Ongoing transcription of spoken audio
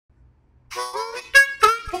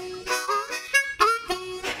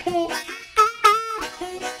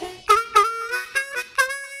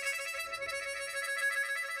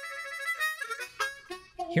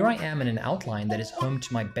Here I am in an outline that is home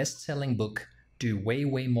to my best-selling book, Do Way,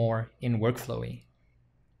 Way More in WORKFLOWY.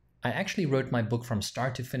 I actually wrote my book from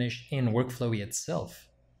start to finish in WORKFLOWY itself.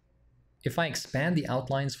 If I expand the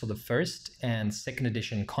outlines for the first and second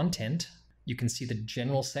edition content, you can see the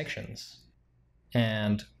general sections.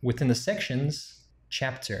 And within the sections,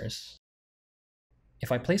 chapters.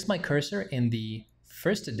 If I place my cursor in the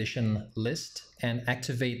first edition list and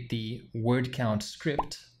activate the word count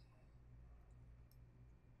script,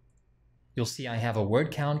 you'll see I have a word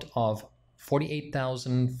count of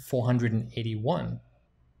 48,481.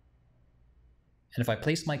 And if I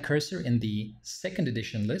place my cursor in the second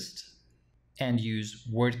edition list and use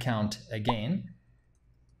word count again,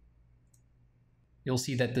 you'll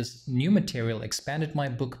see that this new material expanded my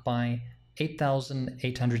book by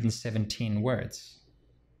 8,817 words.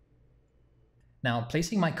 Now,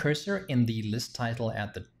 placing my cursor in the list title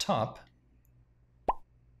at the top,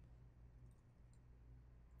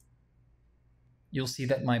 you'll see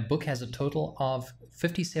that my book has a total of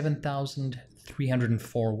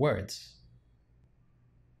 57,304 words.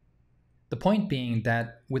 The point being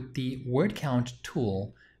that with the word count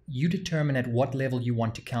tool, you determine at what level you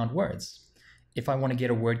want to count words. If I want to get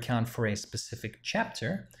a word count for a specific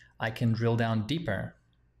chapter, I can drill down deeper.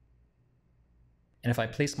 And if I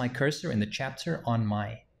place my cursor in the chapter on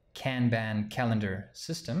my Kanban calendar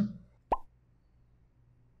system,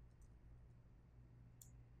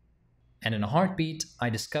 and in a heartbeat,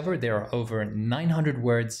 I discover there are over 900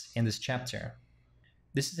 words in this chapter.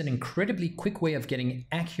 This is an incredibly quick way of getting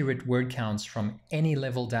accurate word counts from any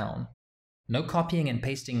level down. No copying and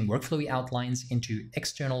pasting WORKFLOWY outlines into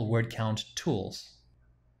external word count tools.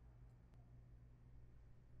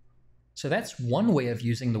 So that's one way of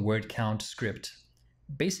using the word count script,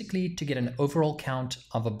 basically to get an overall count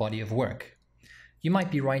of a body of work. You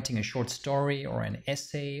might be writing a short story or an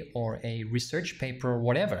essay or a research paper or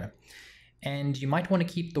whatever, and you might want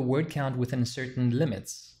to keep the word count within certain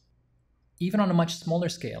limits, even on a much smaller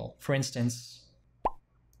scale. For instance,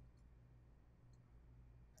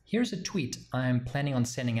 here's a tweet I'm planning on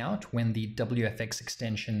sending out when the WFX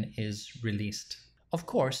extension is released. Of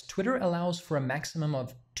course, Twitter allows for a maximum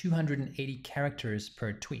of 280 characters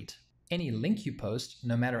per tweet. Any link you post,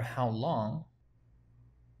 no matter how long,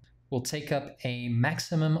 will take up a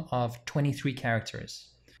maximum of 23 characters.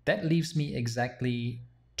 That leaves me exactly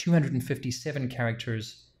 257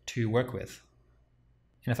 characters to work with.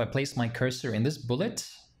 And if I place my cursor in this bullet,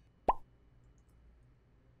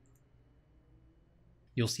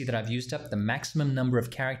 you'll see that I've used up the maximum number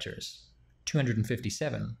of characters,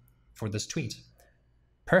 257, for this tweet.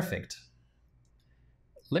 Perfect.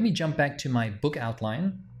 Let me jump back to my book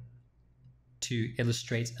outline to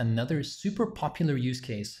illustrate another super popular use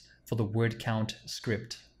case for the word count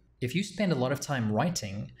script. If you spend a lot of time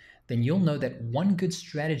writing, then you'll know that one good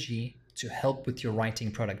strategy to help with your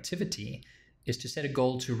writing productivity is to set a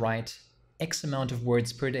goal to write X amount of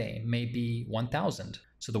words per day, maybe 1,000.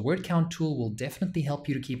 So the word count tool will definitely help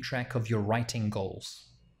you to keep track of your writing goals.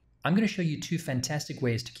 I'm going to show you two fantastic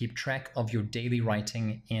ways to keep track of your daily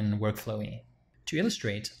writing in WORKFLOWY. To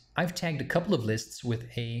illustrate, I've tagged a couple of lists with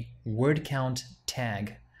a word count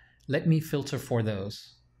tag. Let me filter for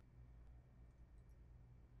those.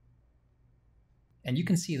 And you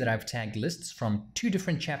can see that I've tagged lists from two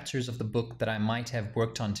different chapters of the book that I might have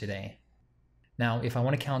worked on today. Now, if I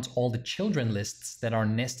want to count all the children lists that are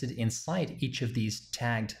nested inside each of these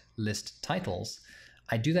tagged list titles,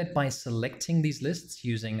 I do that by selecting these lists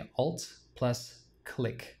using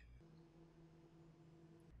Alt+Click.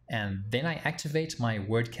 And then I activate my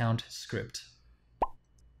word count script.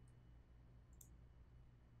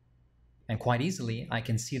 And quite easily, I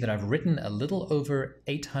can see that I've written a little over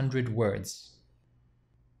 800 words.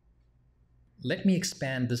 Let me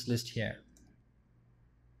expand this list here.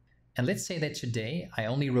 And let's say that today I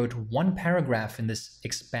only wrote one paragraph in this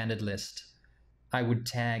expanded list. I would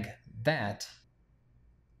tag that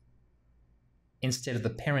instead of the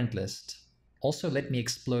parent list. Also, let me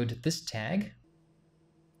explode this tag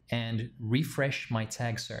and refresh my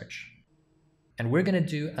tag search. And we're going to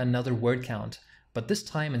do another word count, but this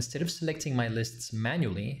time, instead of selecting my lists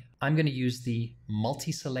manually, I'm going to use the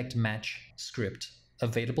multi-select match script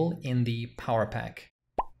available in the POWERPACK.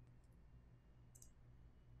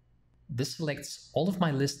 This selects all of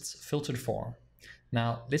my lists filtered for.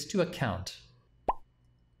 Now let's do a count.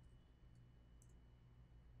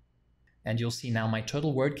 And you'll see now my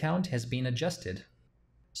total word count has been adjusted.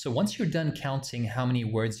 So once you're done counting how many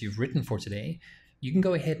words you've written for today, you can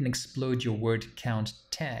go ahead and explode your word count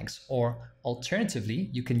tags, or alternatively,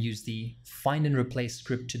 you can use the find and replace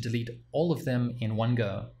script to delete all of them in one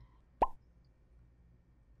go.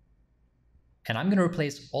 And I'm going to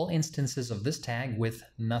replace all instances of this tag with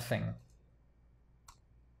nothing.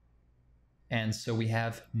 And so we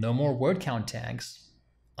have no more word count tags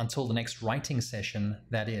until the next writing session,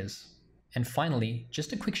 that is. And finally,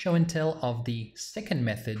 just a quick show and tell of the second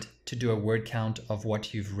method to do a word count of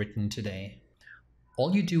what you've written today.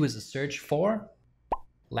 All you do is a search for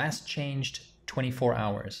last changed 24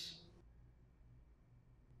 hours.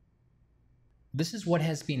 This is what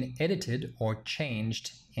has been edited or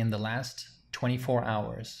changed in the last 24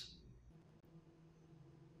 hours.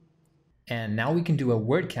 And now we can do a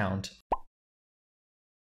word count.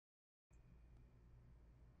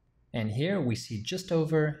 And here we see just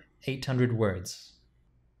over 800 words.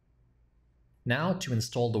 Now to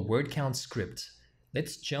install the word count script,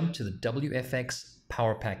 let's jump to the WFX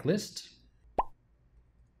POWERPACK list.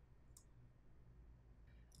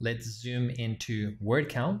 Let's zoom into word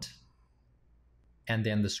count and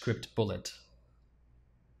then the script bullet.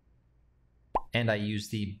 And I use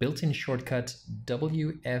the built-in shortcut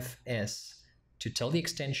WFS to tell the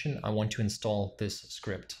extension I want to install this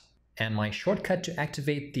script. And my shortcut to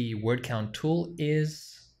activate the word count tool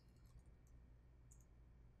is,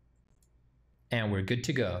 and we're good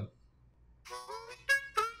to go.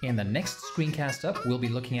 In the next screencast up, we'll be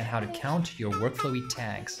looking at how to count your WORKFLOWY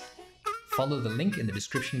tags. Follow the link in the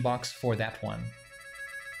description box for that one.